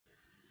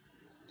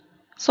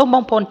សូមប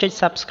ងប្អូនចុច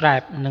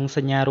Subscribe និងស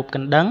ញ្ញារូបក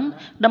ណ្ដឹង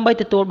ដើម្បី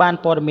ទទួលបាន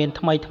ព័ត៌មាន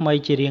ថ្មីៗ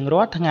ជារៀង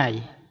រាល់ថ្ងៃ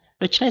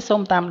ដូច្នេះសូ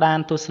មតាមដាន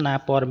ទស្សនា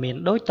ព័ត៌មាន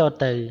ដូចត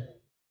ទៅ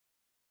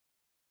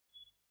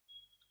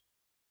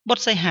បុ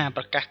ត្រសីហា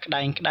ប្រកាសក្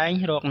តែង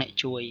រកអ្នក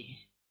ជួយ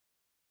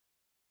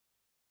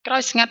ក្រោ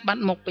យស្ងាត់បា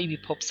ត់មុខពីពិ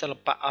ភពសិល្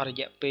បៈអស់រ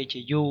យៈពេលជា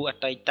យូរអ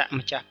តីត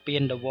ម្ចាស់ពា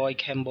ន The Voice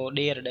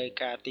Cambodia រដូវ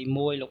កាលទី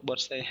1លោកបុ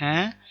ត្រសីហា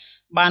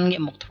បានងា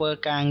កមកធ្វើ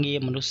ការងារ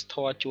មនុស្សធ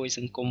ម៌ជួយស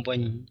ង្គមវិ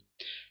ញ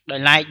ដោ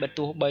យឡែកបើ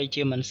ទោះបី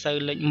ជាមិនសូវ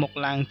លេចមុខ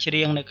ឡើងច្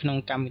រៀងនៅក្នុង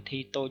កម្មវិធី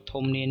តូច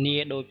ធំនានា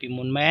ដោយពី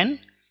មុនមែន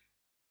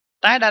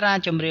តែតារា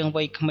ចម្រៀង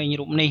វ័យក្មេង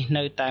រូបនេះ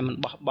នៅតែមិន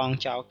បោះបង់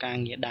ចោលការ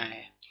ងារដែរ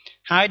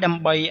ហើយដើ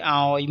ម្បី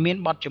ឲ្យមាន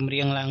បទចម្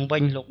រៀងឡើងវិ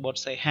ញលោកបុត្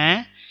រសីហា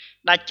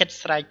ដាច់ចិត្ត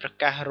ស្រែកប្រ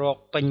កាសរក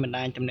ពេញបណ្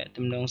ដាញទំនាក់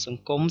ទំនងស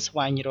ង្គមស្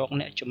វែងរក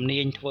អ្នកជំនា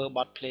ញធ្វើប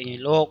ទភ្លេងឲ្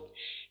យលោក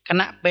ខ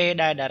ណៈពេល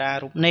ដែលតារា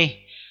រូបនេះ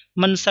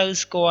មិនសូវ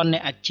ស្គាល់អ្ន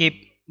កអាជីព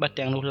បើ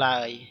ទាំងនោះ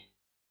ឡើយ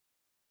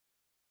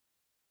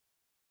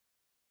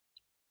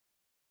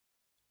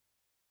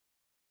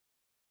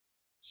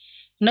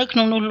នៅក្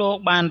នុងនោះលោក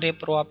បានរៀ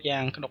បរាប់យ៉ា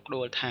ងក្តុកក្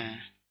តួលថា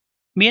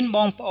មានប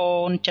ងប្អូ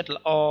នចិត្ត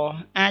ល្អ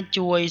អាច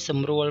ជួយស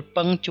ម្រួល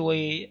ពឹងជួយ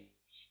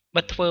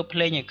បើធ្វើភ្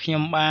លេងឲ្យខ្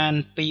ញុំបាន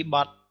2ប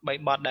ទ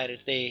3បទដែរឬ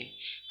ទេ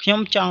ខ្ញុំ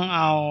ចង់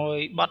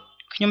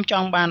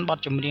បានបទ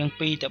ចម្រៀង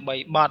2ទៅ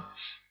3បទ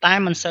តែ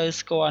មិនសូវ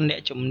ស្គាល់អ្នក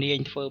ជំនាញ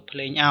ធ្វើភ្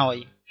លេងឲ្យ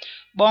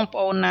បងប្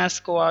អូនណា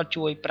ស្គាល់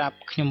ជួយប្រាប់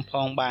ខ្ញុំផ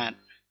ងបាទ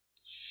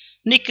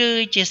នេះគឺ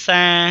ជា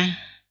សារ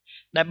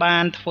ដែលបា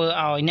នធ្វើ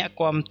ឲ្យអ្នក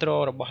គាំទ្រ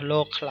របស់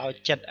លោកខ្លោច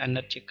ចិត្តអា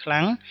ណិតជាខ្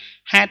លាំង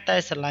ហេតុតែ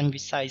ស្រឡាញ់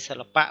វិស័យសិ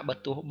ល្បៈបើ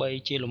ទោះបី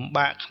ជាលំ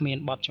បាកគ្មាន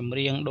បទចម្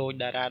រៀងដោយ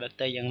តារាដ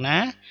ទៃយ៉ាងណា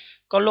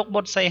ក៏លោក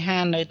បុត្រសីហា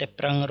នៅតែ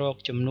ប្រឹងរក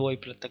ជំនួយ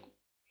ផ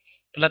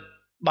លិត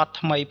បទ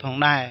ថ្មីផង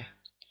ដែរ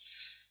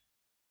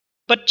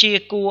ពិតជា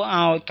គួរ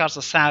ឲ្យកោតស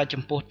រសើរ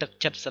ចំពោះទឹក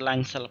ចិត្តស្រឡា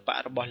ញ់សិល្បៈ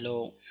របស់លោ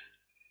ក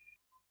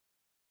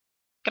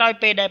ក្រោយ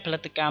ពេលដែលផលិ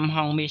តកម្មហ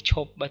ងមាសឈ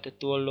ប់បើទ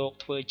ទួលលោក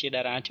ធ្វើជា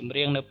តារាចម្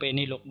រៀងនៅពេល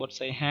នេះលោកបុត្រ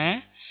សីហា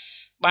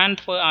បាន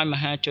ធ្វើឲ្យម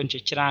ហាជនជា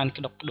ច្រើន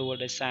ក្តុកក្តួល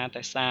ដោយសារ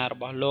តែសាររ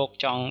បស់លោក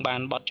ចង់បា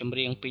នបទចម្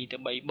រៀង2ទៅ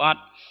3បទ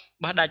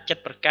បោះដាច់ចិត្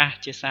តប្រកាស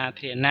ជាសា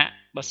ធារណៈ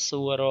បើ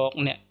សួររក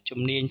អ្នកជំ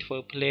នាញធ្វើ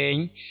ភ្លេង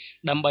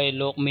ដើម្បី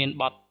លោកមាន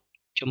បទ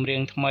ចម្រៀ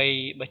ងថ្មី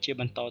បើជា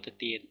បន្តទៅ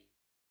ទៀត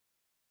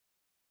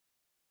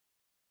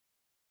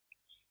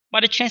បា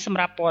ទដូច្នេះសម្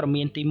រាប់ព័ត៌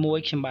មានទី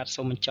1ខ្ញុំបាទ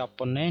សូមបញ្ចប់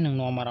ប៉ុណ្ណេះនឹង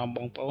នាំអារម្មណ៍ប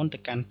ងប្អូនទៅ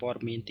កាន់ព័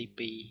ត៌មានទី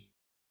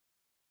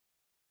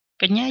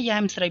2កញ្ញាយ៉ែ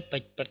មស្រីពេ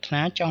ជ្រប្រាថ្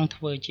នាចង់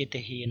ធ្វើជា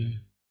ទាហាន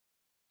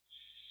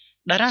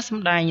តារាស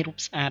ម្ដែងរូប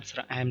ស្អាតស្រ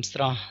អែមស្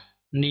រស់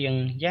នាង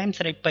យ៉ែម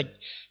ស្រីពេជ្រ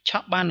ឆ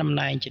ក់បានតំ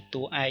ណែងជា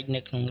តួឯកនៅ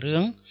ក្នុងរឿ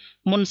ង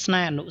មុនស្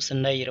នេហ៍អនុសេ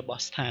នីយ៍រប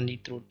ស់ស្ថានី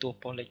យ៍ទូរទស្សន៍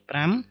ប៉ុស្តិ៍លេខ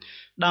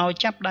5ដោយ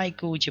ចាប់ដៃ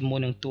គូជាមួយ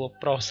នឹងតួ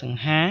ប្រុសស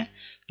ង្ហា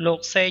លោក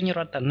សេងរ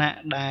តនៈ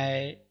ដែល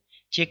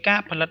ជាការ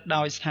ផលិត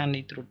ដោយស្ថានី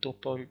យ៍ទូរទស្ស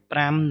ន៍ប៉ុស្តិ៍លេខ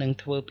5នឹង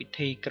ធ្វើពិ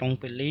ធីក្រុង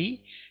ពេលី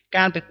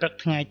កាលពីព្រឹក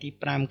ថ្ងៃទី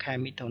5ខែ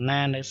មិថុនា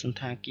នៅសន្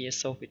តាគារ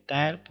សូហ្វី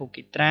តែលភូ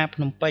គីត្រាភ្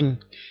នំពេញ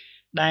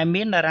ដែល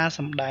មានតារាស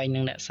ម្ដែងនិ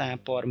ងអ្នកសារ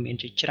ព័ត៌មាន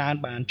ជាច្រើន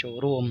បានចូល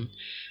រួម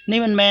នេះ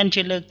មិនមែន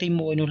ជាលើកទី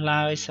1នោះ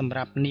ឡើយសម្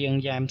រាប់នាង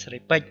យ៉ែមស្រី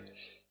ពេជ្រ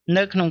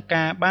នៅក្នុង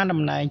ការបាន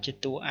តំណែងជា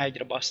តួឯក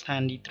របស់ស្ថា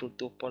នីយ៍ទូរ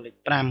ទស្សន៍ប៉ុស្តិ៍លេខ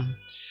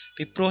5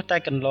ពីព្រោះតែ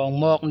កន្លង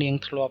មកនាង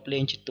ធ្លាប់លេ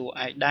ងជាតួឯ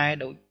កដែរ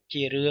ដូច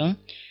ជារឿង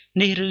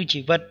នេះឬ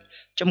ជីវិត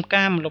ចំ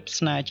ការម្លប់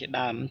ស្នេហ៍ជា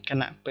ដើមខ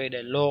ណៈពេល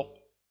ដែលលោក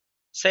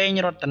សេង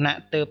រតនៈ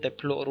ទើបតែ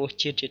ភ្លក់រស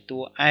ជាតិជាតួ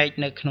ឯក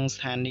នៅក្នុង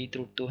ស្ថានីយ៍ទូ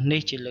រទស្សន៍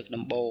នេះជាលើក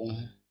ដំបូង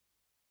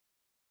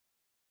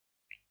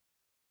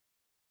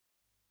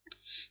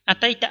អ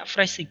តីត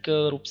Fresh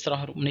Singer រូបស្រ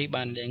ស់រូបនេះ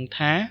បានលេង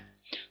ថា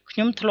ខ្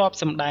ញុំធ្លាប់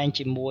សម្ដែង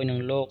ជាមួយនឹង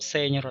លោក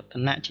សេងរត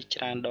នៈជា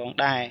ច្រើនដង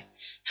ដែរ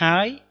ហើ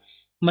យ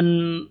មិន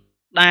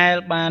ដែល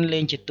បានលេ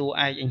ងជាតួឯ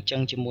កអញ្ចឹ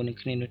ងជាមួយនឹង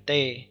គ្នានោះ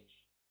ទេ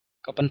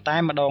ក៏ប៉ុន្តែ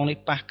ម្ដងនេះ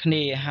ប៉ះគ្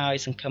នាហើយ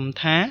សង្ឃឹម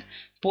ថា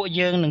ពួក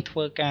យើងនឹងធ្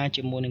វើការ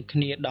ជាមួយនឹងគ្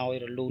នាដោយ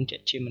រលូនជា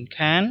ជាមិន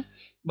ខាន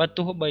បើ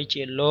ទោះបី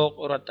ជាលោក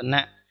រត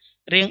នៈ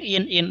រៀង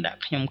អៀនដាក់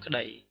ខ្ញុំក្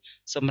តី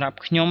សម្រាប់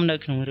ខ្ញុំនៅ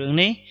ក្នុងរឿង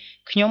នេះ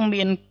ខ្ញុំ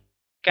មាន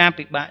ការ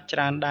ពិបាកច្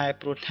រើនដែរ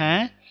ព្រោះថា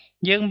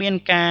យើងមាន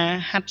ការ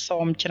ហាត់ស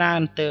មច្រើ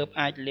នទើប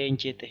អាចលេង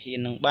ជាទាហាន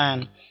នឹងបាន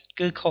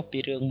គឺខុសពី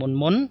រឿង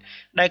មុន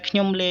ដែលខ្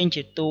ញុំលេង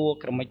ជាតួ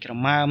ក្រមិចក្រ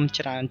មើម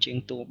ច្រើនជាង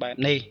តួបែប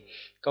នេះ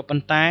ក៏ប៉ុ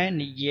ន្តែ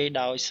និយាយ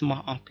ដោយស្មោះ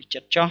អស់ពីចិ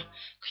ត្តចោះ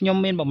ខ្ញុំ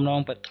មានបំណង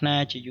ប្រាថ្នា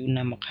ជាយូរ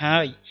ណាស់មកហើ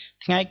យ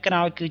ថ្ងៃក្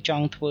រោយគឺច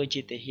ង់ធ្វើ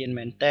ជាទាហាន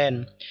មែនតែន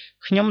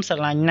ខ្ញុំស្រ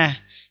ឡាញ់ណាស់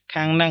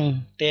ខាងហ្នឹង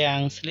ទាំង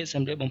ស្លៀកស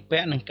ម្លៀកបំពា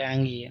ក់និងការ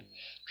ងារ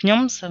ខ្ញុំ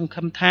សង្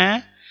ឃឹមថា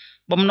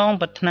បំណង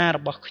ប្រាថ្នារ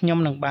បស់ខ្ញុំ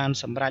នឹងបាន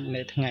សម្រេច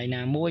នៅថ្ងៃ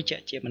ណាមួយជា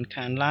ក់ជាមិន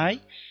ខានឡើយ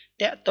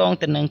តាក់ទង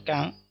ទៅនឹង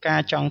កា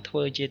រចង់ធ្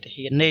វើជាទា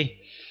ហាននេះ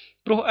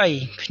ព្រោះអី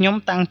ខ្ញុំ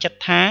តាំងចិត្ត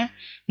ថា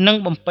នឹង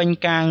បំពេញ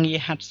ការងារ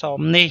ហាត់ស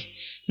មនេះ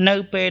នៅ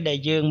ពេលដែល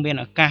យើងមាន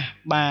ឱកាស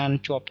បាន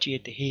ជាប់ជា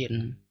ទាហាន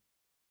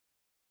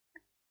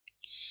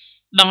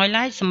ដោយ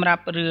ឡែកសម្រា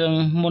ប់រឿង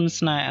មុន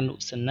ស្នេហ៍អនុ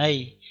សេនី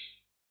យ៍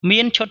មា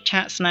នឈុត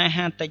ឆាកស្នេ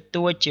ហាតិច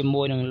តួចជា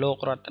មួយនឹងលោក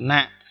រត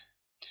នៈ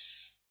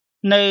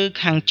នៅ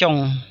ខាងចុង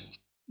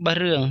បើ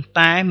រឿង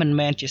តែមិន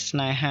មែនជាស្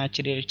នេហា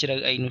ជ្រាលជ្រៅ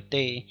អីនោះ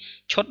ទេ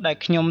ឈុតដែល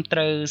ខ្ញុំត្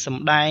រូវស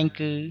ម្ដែង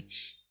គឺ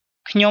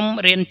ខ្ញុំ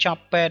រៀនច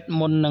ប់ពេទ្យ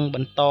មុននឹងប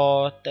ន្ត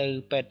ទៅ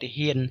ពេទ្យទា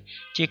ហាន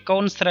ជាកូ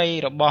នស្រី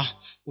របស់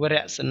វរ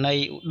សេនី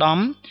យ៍ឧត្តម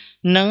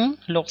និង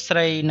លោកស្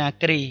រីណា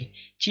គ្រី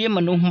ជាម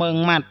នុស្សម៉ឺង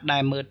ម៉ាត់ដែ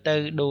លមើលទៅ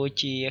ដូច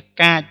ជា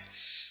កាច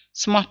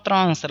ស្មោះត្រ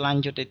ង់ស្រឡា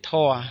ញ់យុត្តិធ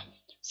ម៌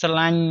ស្រ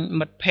ឡាញ់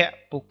មិត្តភក្តិ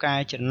ពូកែ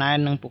ចំណែន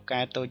និងពូកែ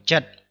តូចចិ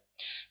ត្ត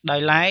ដោ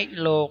យឡែក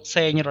លោក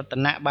សេងរត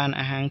នៈបាន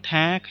អះអាង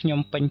ថាខ្ញុំ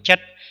ពេញចិ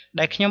ត្ត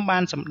ដែលខ្ញុំបា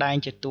នសម្ដែង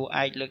ជាតួ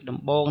ឯកលើកដំ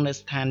បូងនៅ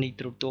ស្ថានីយ៍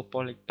ទូរទស្សន៍ប៉ុ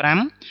ស្តិ៍លេខ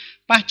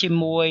5ប៉ះជា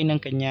មួយនឹង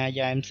កញ្ញា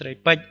យ៉ែមស្រី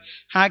ពេជ្រ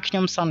ហើយខ្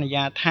ញុំសន្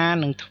យាថា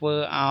នឹងធ្វើ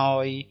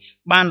ឲ្យ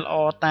បានល្អ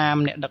តាម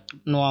អ្នកដឹក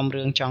នាំ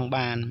រឿងចង់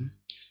បាន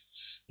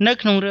នៅ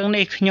ក្នុងរឿង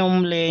នេះខ្ញុំ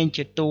លេង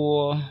ជាតួ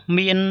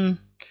មាន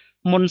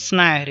មុនស្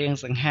នេហ៍រៀង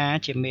សង្ហា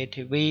ជាមេ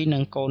ធាវីនិ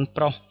ងកូន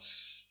ប្រុស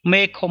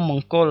មេឃុំម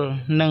ង្គល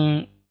និង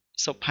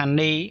សុផា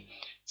នី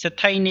សេ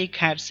ដ្ឋីនី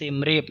ខេត្តសៀម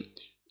រាប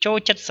ចូល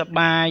ចិត្តសប្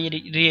បាយ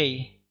រីករាយ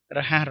រ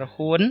ហ័សរ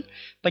ហួន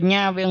បញ្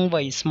ញាវាង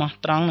វៃស្មោះ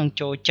ត្រង់និង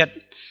ចូលចិត្ត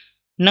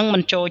និងមិ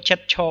នចូលចិ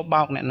ត្តឈរ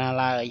បោកអ្នកណា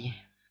ឡើយ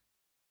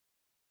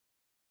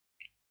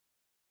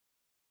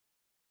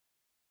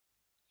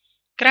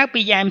ក្រៅ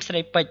ពីយ៉ែមស្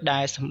រីពេជ្រដែ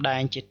លសម្ដែ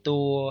ងជា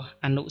តួ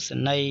អនុសេ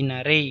នីយ៍នា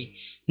រី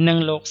និង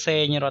លោកសេ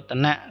ងរត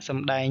នៈស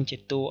ម្ដែងជា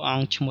តួអ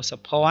ង្គឈ្មោះសុ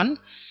ភ័ណ្ឌ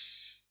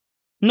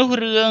នោះ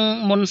រឿង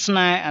មុនស្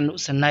នេហ៍អនុ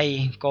សេនីយ៍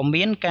ក៏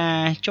មានការ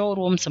ចូល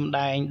រួមសម្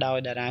ដែងដោយ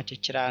តារាជា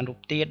ច្រើនរូប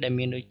ទៀតដែល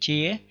មានដូចជា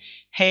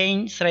ហេង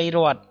ស្រីរ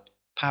តន៍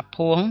ផា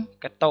ភួង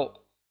កតុ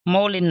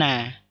ម៉ូលីណា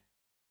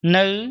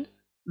នៅ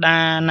ដា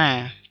ណា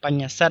ប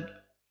ញ្ញសិទ្ធ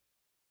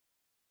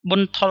ប៊ុ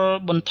នថុល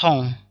ប៊ុនថុង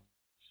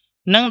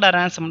និងតា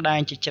រាសម្ដែង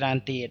ជាច្រើន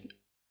ទៀត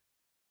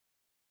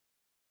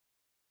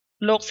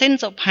លោកស៊ីន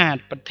សុផាត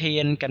ប្រធា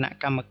នគណៈ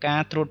កម្មការ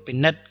ត្រួតពិ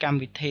និត្យកម្ម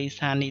វិធី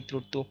ស្ថានីយ៍ទូ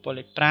រទស្សន៍ប៉ុស្តិ៍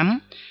លេខ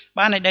5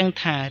បានឲ្យដឹង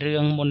ថារឿ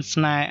ងមុនស្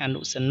នេហ៍អ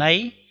នុសេនី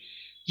យ៍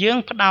យើង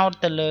ផ្ដោត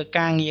ទៅលើ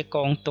ការងារក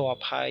ងទ័ព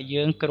ហើយ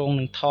យើងគ្រោង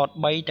នឹងថត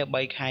3ទៅ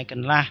3ខែក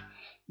ន្លះ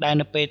ដែល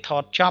នៅពេលថ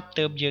តចប់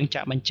ទើបយើង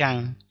ចាក់បញ្ចាំង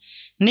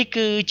នេះ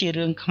គឺជា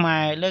រឿងខ្មែ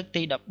រលើក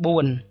ទី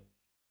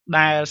14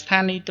ដែលស្ថា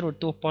នីយ៍ទូរ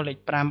ទស្សន៍ប៉ុស្តិ៍លេខ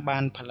5បា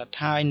នផលិត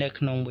ហើយនៅ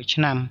ក្នុងមួយ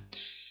ឆ្នាំ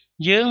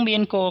យើងមា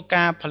នគោល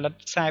ការណ៍ផលិត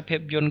ខ្សែភាព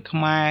យន្តខ្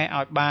មែរ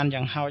ឲ្យបាន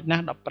យ៉ាងហោចណា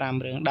ស់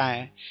15រឿងដែរ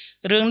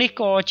រឿងនេះ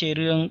ក៏ជា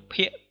រឿង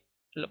ភាគ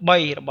ល្បី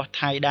របស់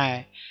ថៃដែរ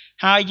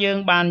ហើយយើង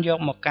បានយក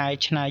មកកែ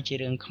ច្នៃជា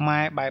រឿងខ្មែ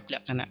របែបល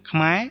ក្ខណៈខ្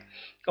មែរ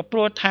ក៏ព្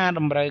រោះថា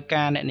តម្រូវ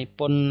ការអ្នកនិ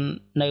ពន្ធ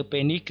នៅពេ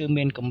លនេះគឺ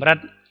មានកម្រិត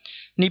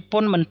និព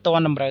ន្ធមិនទា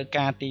ន់តម្រូវ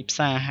ការទីផ្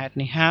សារហេតុ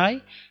នេះហើយ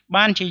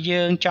បានជា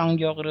យើងចង់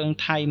យករឿង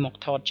ថៃមក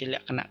ថតជាល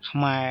ក្ខណៈខ្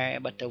មែរ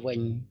បើទៅវិ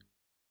ញ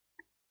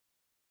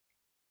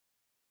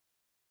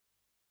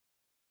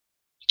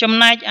ចំ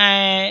ណែកឯ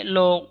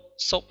លោក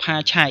សុផា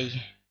ឆៃ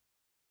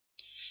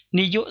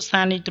នាយកស្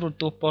ថានីយ៍ទូរ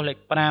ទស្សន៍ប៉ុស្តិ៍លេខ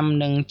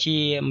5និងជា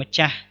ម្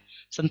ចាស់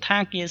សន្តា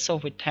គារ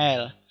Sofitel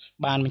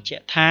បានបញ្ជា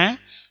ក់ថា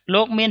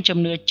លោកមានជំ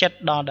នឿចិត្ត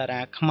ដល់តា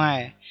រាខ្មែរ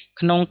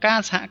ក្នុងការ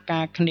សហ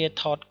ការគ្នា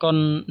ថតកុន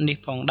នេះ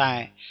ផងដែ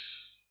រ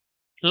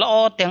ល្អ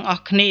ទាំងអ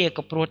ស់គ្នា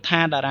ក៏ព្រោះ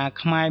ថាតារា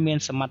ខ្មែរមាន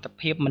សមត្ថ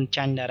ភាពមិន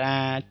ចាញ់តារា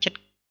ចិត្ត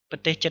ប្រ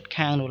ទេសជិត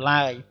ខាងនោះ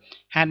ឡើយ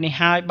ហេតុនេះ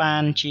ហើយបា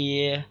នជា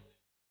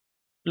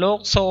លោក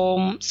សូម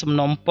សំ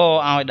ណូមពរ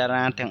ឲ្យតា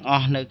រាទាំងអ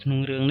ស់នៅក្នុង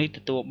រឿងនេះទ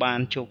ទួលបាន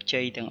ជោគ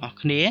ជ័យទាំងអស់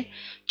គ្នា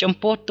ចំ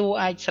ពោះតួ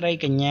ឯកស្រី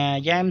កញ្ញា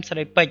យ៉ែមស្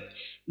រីពេជ្រ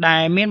ដែ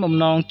លមានបំ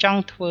ណងច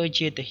ង់ធ្វើ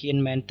ជាទាហាន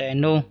មែនតើ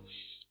នោះ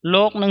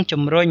លោកនឹង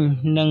ជំរុញ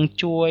និង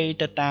ជួយ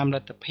ទៅតាមល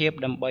ទ្ធភាព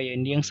ដើម្បីឲ្យ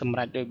នាងសម្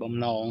រេចដោយបំ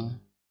ណង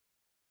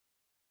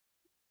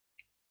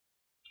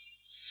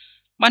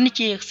បាននេះ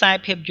ជាខ្សែ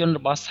ភាពយន្តរ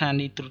បស់ស្ថា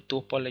នីយ៍ទូរទ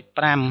ស្សន៍ប៉ុស្តិ៍លេខ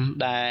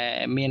5ដែល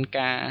មាន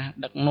ការ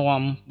ដឹក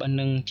នាំបើ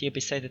នឹងជា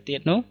ពិសេសទៅទៀត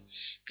នោះ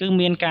គឺ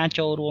មានការ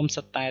ចូលរួម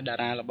សុទ្ធតែតា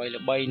រាល្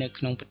បីៗនៅ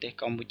ក្នុងប្រទេស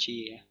កម្ពុជា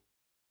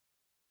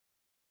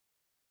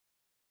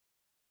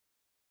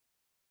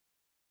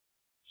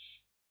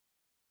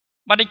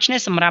បាទដូច្នេះ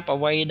សម្រាប់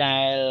អ្វីដែ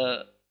ល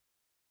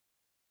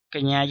ក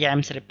ញ្ញាយ៉ែម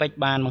ស្រីពេជ្រ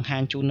បានបង្ហា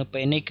ញជូននៅ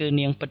ពេលនេះគឺ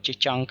នាងពិតជា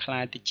ចង់ខ្លា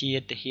ចទៅជា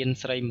ទាហាន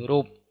ស្រីមួយរូ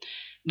ប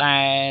ដែ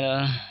ល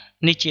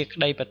នេះជាក្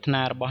តីប្រាថ្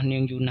នារបស់នា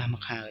ងយូរណាស់ម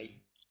កហើយ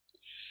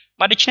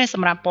បាទដូច្នេះស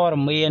ម្រាប់ព័ត៌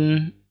មាន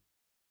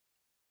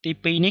ទី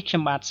2នេះខ្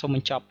ញុំបាទសូមប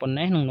ញ្ចប់ប៉ុណ្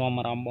ណេះនឹងនាំ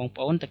អារម្មណ៍បង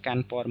ប្អូនទៅកា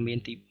ន់ព័ត៌មាន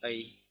ទី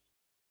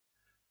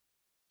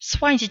3ស្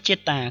វែងសុជា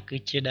តាគឺ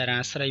ជាតារា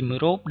ស្រីមួយ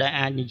រូបដែល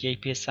អាចនិយាយ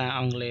ភាសា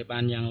អង់គ្លេសបា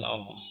នយ៉ាងល្អ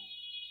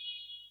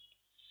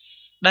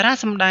តារា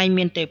សម្ដែង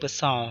មានទេពកោ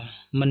សល្យ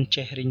មិន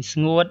ចេះរីងស្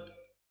ងួត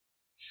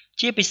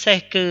ជាពិសេស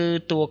គឺ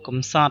តួកំ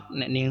សត់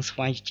អ្នកនាងស្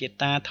វែងសុជា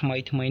តាថ្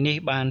មីនេះ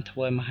បានធ្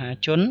វើឲ្យមហា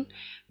ជន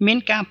មាន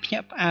ការភ្ញា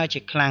ក់ផ្អើលជា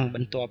ខ្លាំងប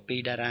ន្ទាប់ពី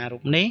តារារូ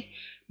បនេះ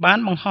បាន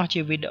បង្ហោះ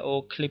ជាវីដេអូ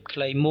ឃ្លីបខ្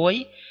លីមួយ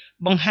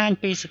បង្ហាញ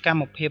ពីសកម្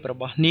មភាពរ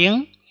បស់នាង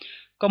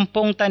កំ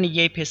ពុងតែនិ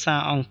យាយភាសា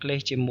អង់គ្លេស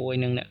ជាមួយ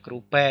នឹងអ្នកគ្រូ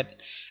ពេទ្យ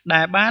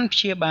ដែលបានព្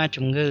យាបាល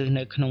ជំងឺ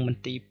នៅក្នុងម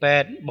ន្ទីរពេ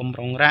ទ្យបម្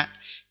រុងរ័ក្ស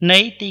នៃ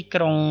ទី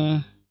ក្រុង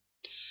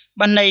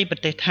បាននៃប្រ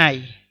ទេសថៃ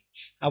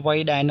អ្វី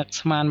ដែលនឹក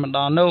ស្មានមកដ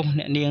ល់នោះ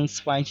អ្នកនាង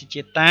ស្វែងសុ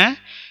ជាតា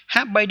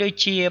ហាក់បីដូច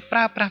ជាប្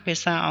រើប្រាស់ភា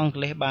សាអង់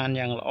គ្លេសបាន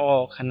យ៉ាងល្អ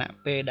ខណៈ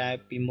ពេលដែល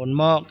ពីមុន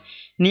មក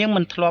នាង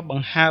មិនធ្លាប់ប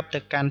ង្ហើបទៅ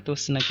កាន់ទ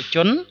ស្សនិកជ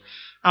ន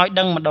ឲ្យ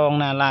ដឹងម្ដង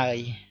ណាឡើយ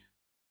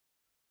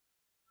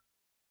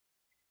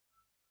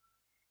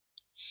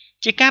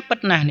ជាការពិត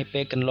ណាស់នា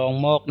ពេលកន្លង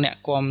មកអ្នក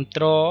គាំ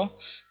ទ្រ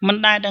មិន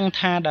ដែលដឹង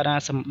ថាតារា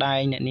សម្ដែ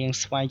ងអ្នកនាង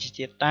ស្វ័យជា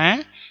ជាតា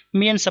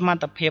មានសម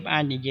ត្ថភាពអា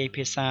ចនិយាយ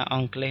ភាសាអ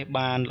ង់គ្លេស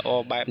បានល្អ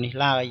បែបនេះ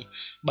ឡើយ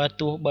បើ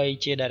ទោះបី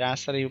ជាតារា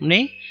ស្រីរូប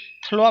នេះ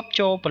ធ្លាប់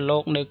ចូលប្រឡូ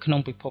កនៅក្នុង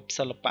ពិភព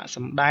សិល្បៈស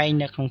ម្ដែង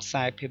នៅក្នុងខ្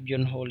សែភាពយ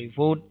ន្ត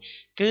Hollywood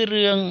គឺ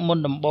រឿងមុន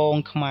ដំបូង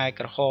ខ្មែរ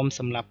ក្រហម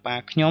សម្រាប់ប៉ា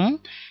ខ្ញុំ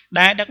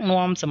ដែលដឹក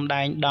នាំសម្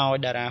ដែងដោយ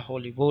តារា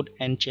Hollywood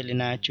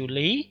Angelina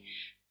Jolie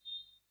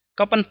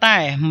ក៏ប៉ុន្តែ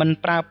មិន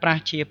ប្រើប្រា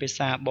ស់ជាភា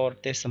សាបរ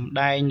ទេសសម្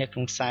ដែងនៅក្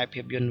នុងខ្សែ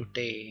ភាពយន្តនោះ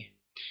ទេ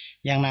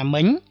យ៉ាងណា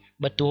មិញ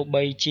បើទោះ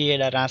បីជា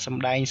តារាស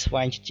ម្ដែងស្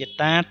វែងជា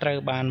តាត្រូវ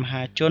បានម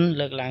ហាជន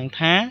លើកឡើង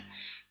ថា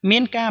មា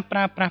នការប្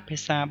រើប្រាស់ភា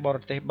សាបរ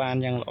ទេសបាន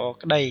យ៉ាងល្អ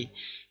ក្តី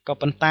ក៏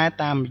ប៉ុន្តែ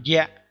តាមរ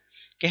យៈ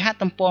គេហ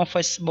ទំព័រ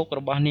Facebook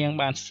របស់នាង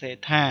បានសរសេរ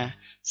ថា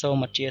សូម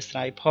អធិស្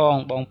ឋានផង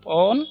បងប្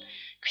អូន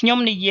ខ្ញុំ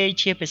និយាយ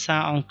ជាភាសា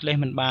អង់គ្លេស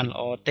មិនបានល្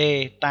អទេ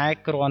តែ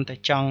គ្រាន់តែ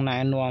ចង់ណែ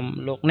នាំ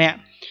លោកអ្នក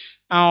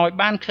ឲ្យ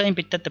បានឃើញ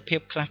ពីទស្សនវិ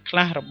ជ្ជាខ្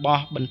លះៗរប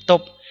ស់បន្ទ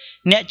ប់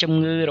អ្នកជំ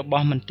ងឺរប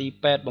ស់មន្ទីរ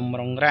ពេទ្យបម្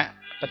រុងរាក់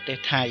ប្រទេស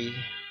ថៃ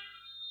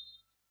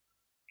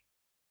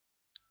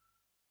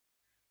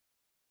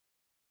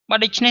បើ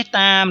ដូច្នេះ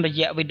តាមរ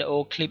យៈវីដេអូ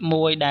ឃ្លីប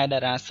មួយដែលតា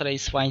រាស្រី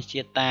ស្វែង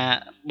ជាតា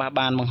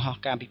បានបង្ហោះ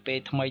កាលពីពេល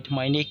ថ្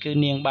មីនេះគឺ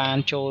នាងបាន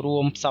ចូលរួ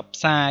មផ្សព្វ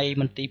ផ្សាយ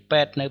មន្ទីរ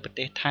ពេទ្យនៅប្រ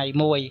ទេសថៃ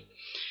មួយ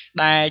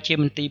ដែលជា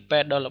មន្ទីរពេ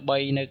ទ្យដ៏ល្បី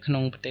នៅក្នុ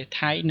ងប្រទេស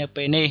ថៃនៅ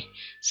ពេលនេះ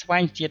ស្វែ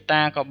ងជា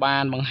តាក៏បា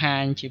នបង្ហា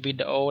ញជាវី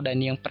ដេអូដែល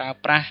នាងប្រើ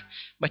ប្រាស់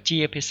បញ្ជា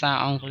ភាសា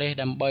អង់គ្លេស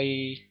ដើម្បី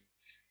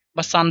ប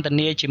សន្ទ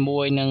នាជាមួ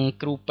យនឹង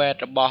គ្រូពេទ្យ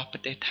របស់ប្រ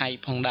ទេសថៃ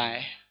ផងដែរ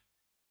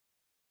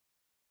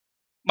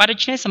បាទដូ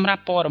ច្នេះសម្រា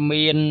ប់ព័ត៌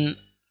មាន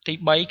ទី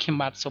3ខ្ញុំ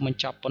បាទសូមប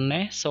ញ្ចប់ប៉ុណ្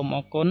ណេះសូមអ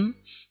រគុណ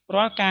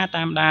រាល់ការ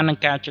តាមដាននិង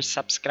ការចុច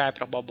Subscribe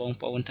របស់បង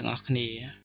ប្អូនទាំងអស់គ្នា